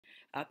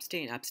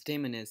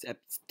absteminism,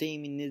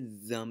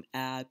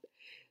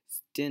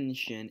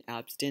 abstention,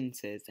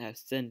 abstinences,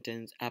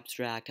 absentence,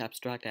 abstract,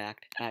 abstract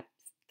act,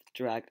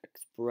 abstract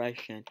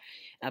expression,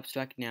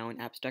 abstract noun,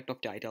 abstract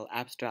of title,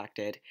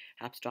 abstracted,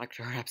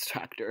 abstractor,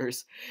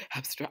 abstractors,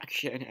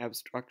 abstraction,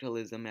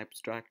 abstractalism,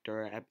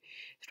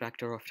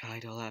 abstractor of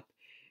title,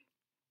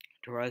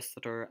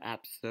 abstractor,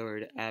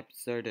 absurd,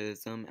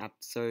 absurdism,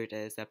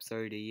 absurdist,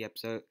 absurdi,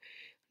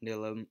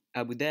 absurdilum,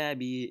 Abu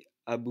Dhabi,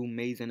 Abu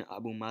Mazen,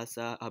 Abu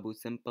Masa, Abu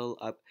Simple,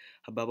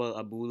 Ababal,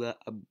 Abula,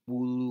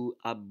 Abulu,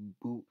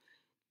 Abu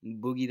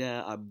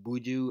Bugida,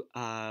 Abuju,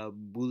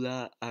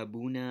 Abula,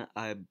 Abuna,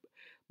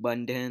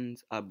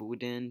 Abundance,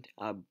 Abundant,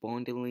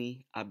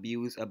 abundantly,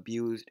 abuse,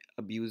 abused,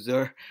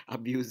 abuser,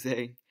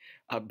 abusing,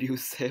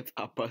 abusive,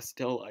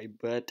 apostle, I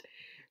bet.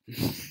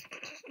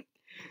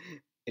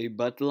 A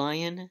butt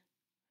lion,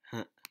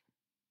 huh,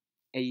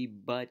 a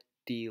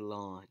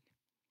buttylon,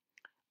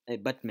 a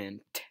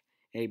buttment,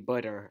 a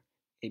butter,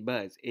 a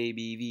buzz,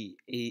 ABV,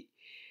 a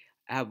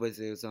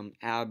abysm,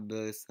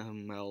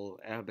 abysmal,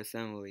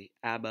 abyssally,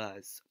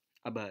 abuz,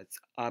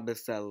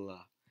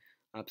 abyssella,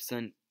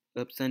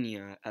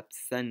 absunia,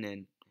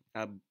 absunin,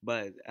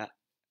 abuzz,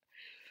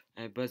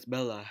 abuzz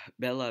bella,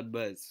 bella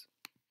buzz.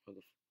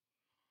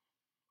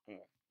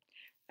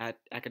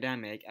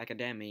 Academic,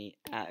 academy,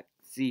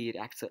 accede,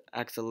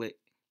 accelerate,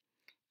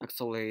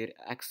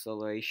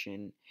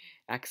 acceleration,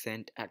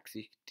 accent,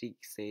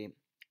 accept,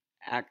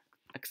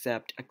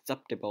 accept,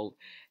 acceptable,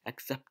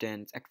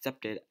 acceptance,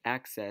 accepted,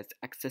 access,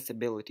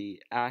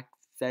 accessibility,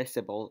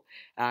 accessible,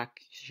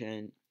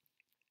 action,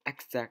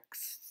 accent,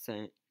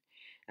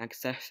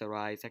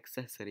 accessorize,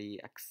 accessory,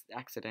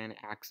 accident,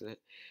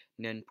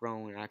 accident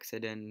prone,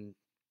 accident,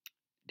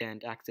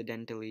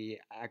 accidentally,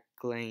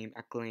 acclaim,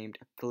 acclaimed,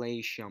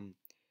 acclamation.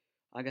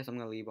 I guess I'm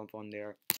gonna leave up on there.